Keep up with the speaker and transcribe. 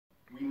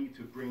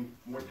bring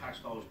more tax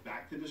dollars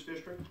back to this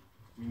district,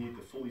 we need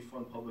to fully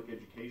fund public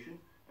education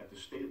at the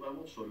state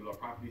level so that our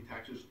property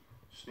taxes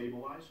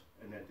stabilize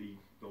and that the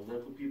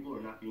local people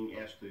are not being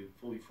asked to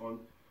fully fund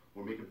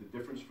or make up the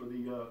difference for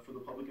the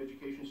public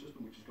education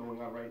system, which is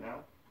going on right now.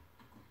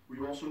 We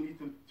also need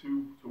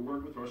to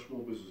work with our small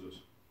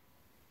businesses.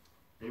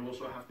 They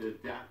also have to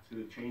adapt to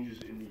the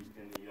changes in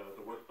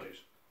the workplace.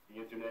 The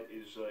internet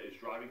is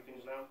driving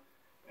things now,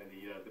 and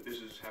the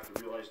businesses have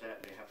to realize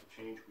that, and they have to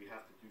change. We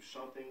have to do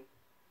something.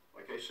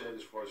 Like I said,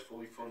 as far as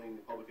fully funding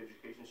the public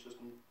education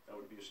system, that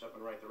would be a step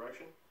in the right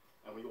direction.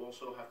 And we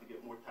also have to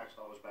get more tax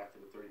dollars back to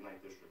the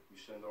 39th district. We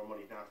send our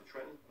money down to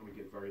Trenton, and we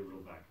get very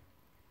little back.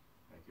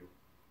 Thank you.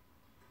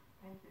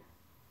 Thank you.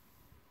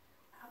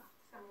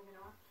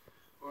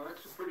 Well,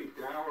 that's a pretty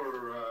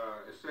dour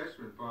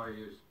assessment by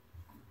his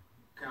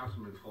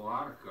Councilman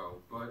Falatico,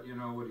 but you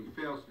know what he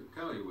fails to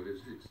tell you is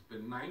it's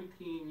been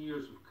 19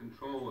 years of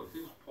control of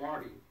his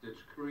party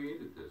that's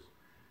created this.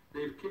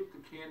 They've kicked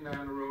the can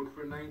down the road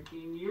for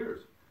 19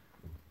 years.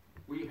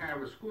 We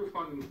have a school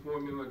funding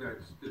formula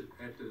that's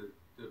at the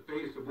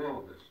base of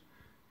all of this.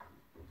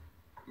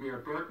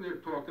 Mayor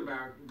Birkner talked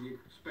about the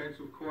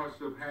expensive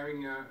costs of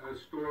having a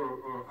store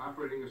or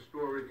operating a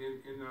store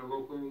in a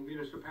local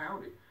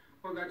municipality.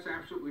 Well, that's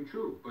absolutely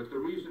true, but the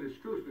reason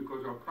it's true is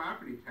because our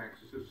property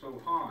taxes are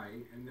so high,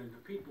 and then the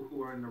people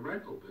who are in the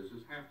rental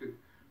business have to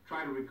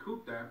try to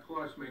recoup that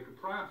plus make a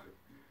profit.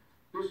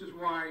 This is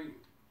why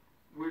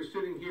we're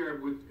sitting here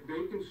with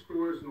vacant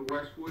stores in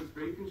Westwood,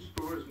 vacant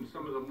stores in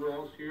some of the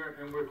malls here,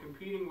 and we're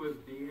competing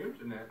with the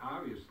internet,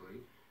 obviously.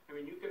 I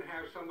mean, you can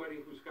have somebody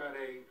who's got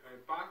a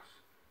box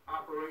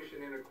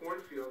operation in a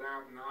cornfield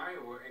out in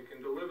Iowa and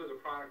can deliver the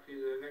product to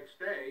you the next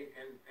day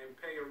and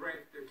pay a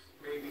rent that's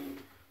maybe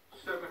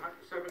 $7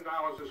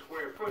 a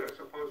square foot as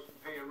opposed to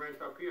paying rent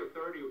up here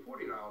 $30 or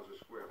 $40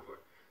 a square foot.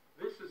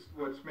 This is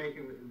what's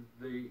making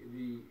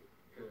the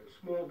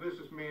small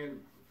businessman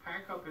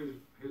pack up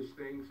his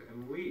things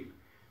and leave.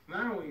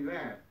 Not only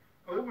that,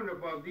 over and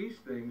above these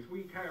things,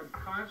 we have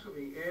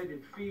constantly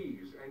added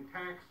fees and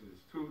taxes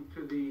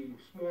to the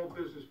small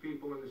business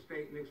people in the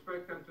state and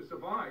expect them to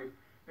survive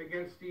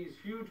against these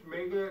huge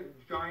mega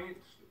giant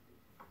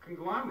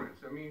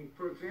conglomerates. I mean,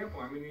 for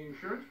example, I'm in the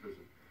insurance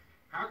business.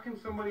 How can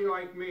somebody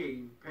like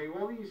me pay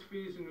all these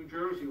fees in New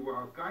Jersey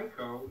while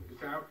Geico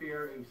is out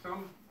there in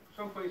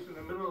someplace in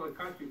the middle of the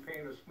country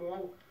paying a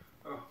small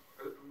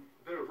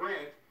bit of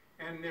rent,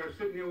 and they're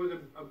sitting there with a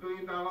 $1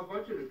 billion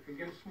budget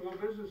against small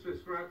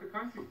businesses throughout the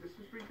country? This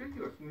is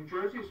ridiculous. New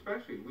Jersey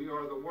especially, we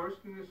are the worst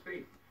in the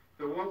state.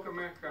 The Welcome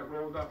Act got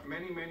rolled up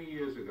many, many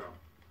years ago.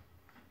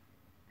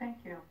 Thank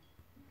you.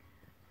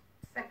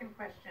 Second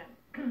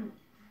question.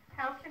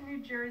 How can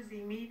New Jersey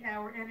meet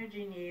our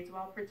energy needs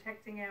while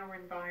protecting our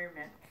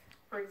environment?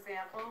 For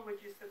example,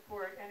 would you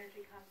support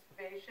energy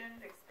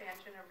conservation,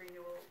 expansion of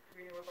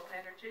renewable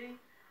energy,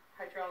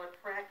 hydraulic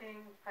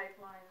fracking,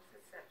 pipelines,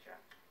 etc.?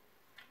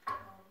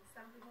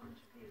 Assemblywoman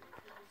Schepisi.